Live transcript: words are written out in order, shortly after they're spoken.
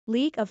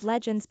League of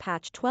Legends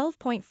patch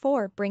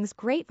 12.4 brings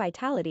great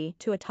vitality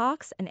to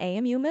Attox and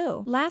Amu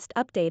Mu. Last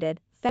updated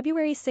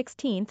February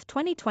 16,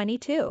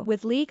 2022.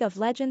 With League of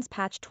Legends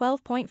patch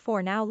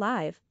 12.4 now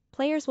live,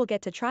 players will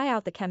get to try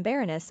out the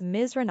Cambarinus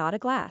Ms. Renata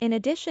Glasc. In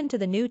addition to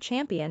the new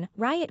champion,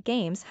 Riot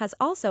Games has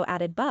also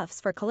added buffs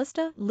for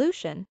Kalista,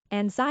 Lucian,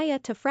 and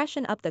Xayah to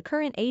freshen up the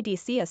current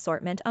ADC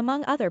assortment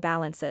among other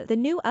balances. The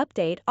new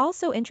update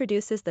also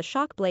introduces the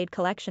Shockblade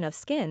collection of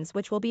skins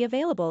which will be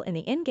available in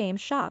the in-game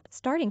shop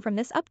starting from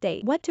this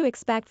update. What to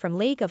expect from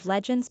League of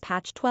Legends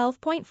patch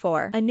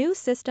 12.4? A new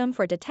system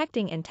for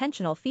detecting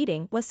intentional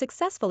feeding was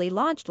successfully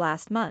launched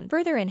last month.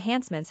 Further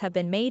enhancements have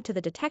been made to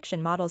the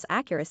detection model's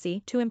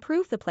accuracy to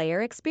improve the player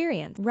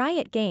experience.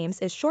 Riot Games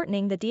is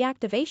shortening the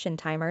deactivation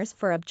timers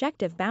for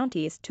Objective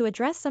Bounties to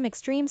address some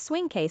extreme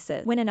swing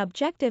cases. When an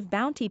Objective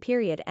Bounty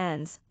period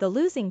ends, the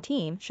losing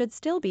team should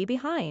still be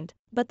behind.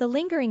 But the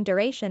lingering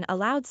duration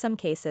allowed some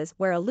cases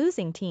where a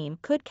losing team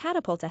could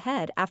catapult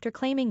ahead after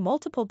claiming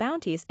multiple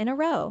bounties in a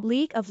row.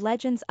 League of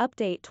Legends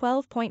Update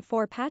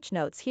 12.4 patch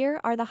notes.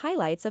 Here are the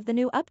highlights of the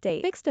new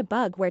update. Fixed a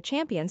bug where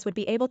champions would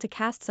be able to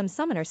cast some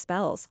summoner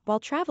spells while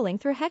traveling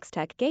through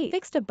Hextech Gate.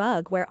 Fixed a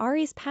bug where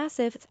Ahri's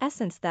passive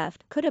Essence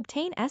Theft could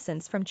obtain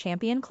essence from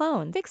champion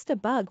clones. Fixed a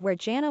bug where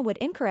Janna would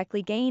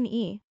incorrectly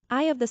gain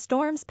Eye of the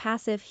Storm's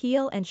passive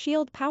heal and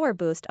shield power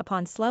boost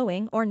upon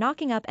slowing or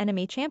knocking up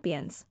enemy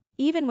champions,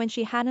 even when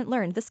she hadn't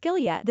learned the skill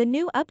yet. The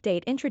new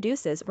update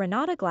introduces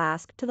Renata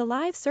Glasc to the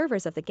live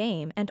servers of the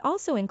game and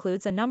also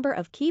includes a number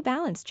of key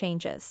balance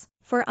changes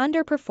for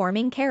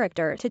underperforming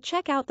character. To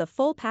check out the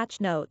full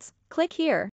patch notes, click here.